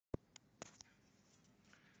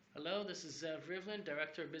Hello, this is Zev Rivlin,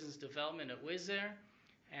 Director of Business Development at Wisair,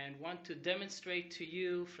 and want to demonstrate to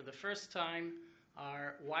you for the first time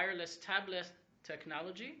our wireless tablet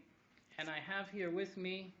technology. And I have here with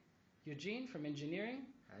me Eugene from engineering.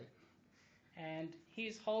 Hi. And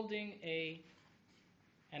he's holding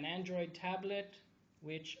an Android tablet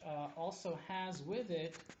which also has with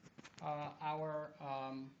it our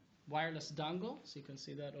wireless dongle. So you can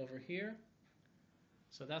see that over here.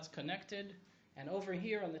 So that's connected. And over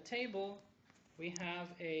here on the table, we have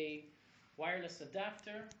a wireless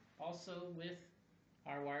adapter, also with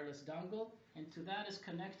our wireless dongle. And to that is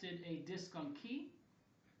connected a disc on key.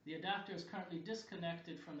 The adapter is currently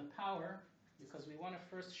disconnected from the power because we want to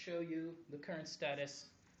first show you the current status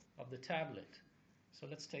of the tablet. So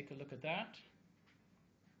let's take a look at that.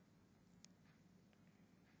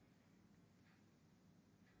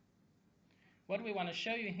 What we want to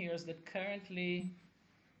show you here is that currently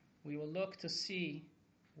we will look to see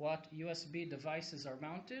what USB devices are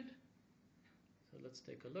mounted. So let's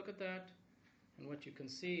take a look at that. And what you can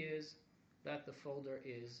see is that the folder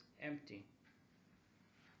is empty.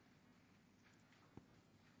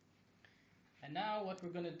 And now what we're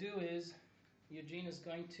going to do is Eugene is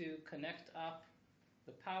going to connect up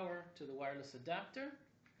the power to the wireless adapter.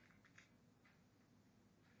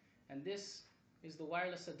 And this is the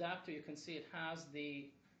wireless adapter. You can see it has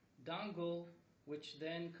the dongle, which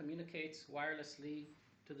then communicates wirelessly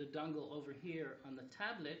to the dongle over here on the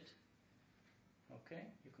tablet. Okay,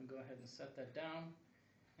 you can go ahead and set that down.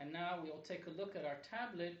 And now we'll take a look at our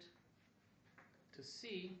tablet to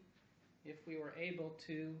see if we were able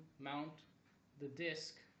to mount the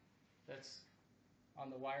disc that's on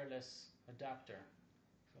the wireless adapter.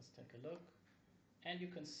 Let's take a look. And you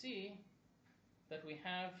can see that we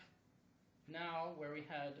have now, where we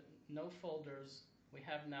had no folders, we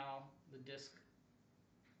have now the disc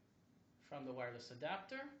from the wireless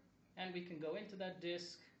adapter, and we can go into that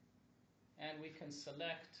disc and we can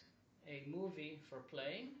select a movie for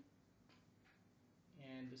playing,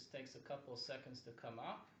 and this takes a couple of seconds to come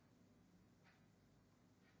up.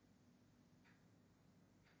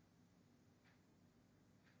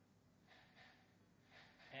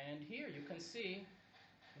 And here you can see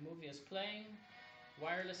the movie is playing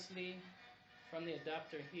wirelessly from the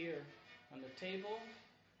adapter here on the table.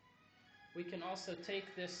 We can also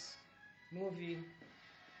take this movie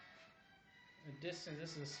a distance.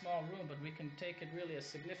 This is a small room, but we can take it really a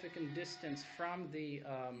significant distance from the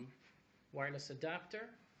wireless adapter,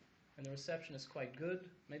 and the reception is quite good.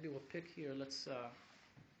 Maybe we'll pick here. Let's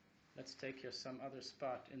take here some other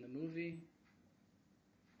spot in the movie,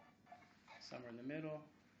 somewhere in the middle.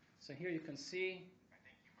 So here you can see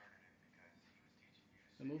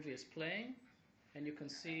the movie is playing, and you can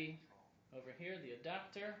see over here the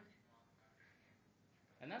adapter.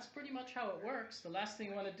 And that's pretty much how it works. The last thing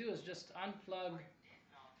you want to do is just unplug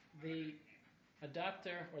the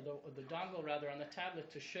adapter, or the dongle rather, on the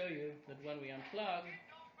tablet to show you that when we unplug,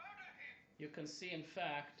 you can see in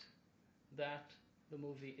fact that the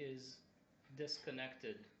movie is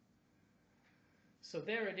disconnected. So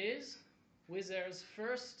there it is, Wisair's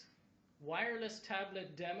first wireless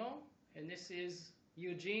tablet demo, and this is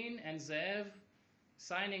Eugene and Zev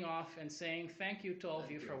signing off and saying thank you to all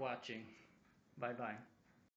of you for watching. Bye-bye.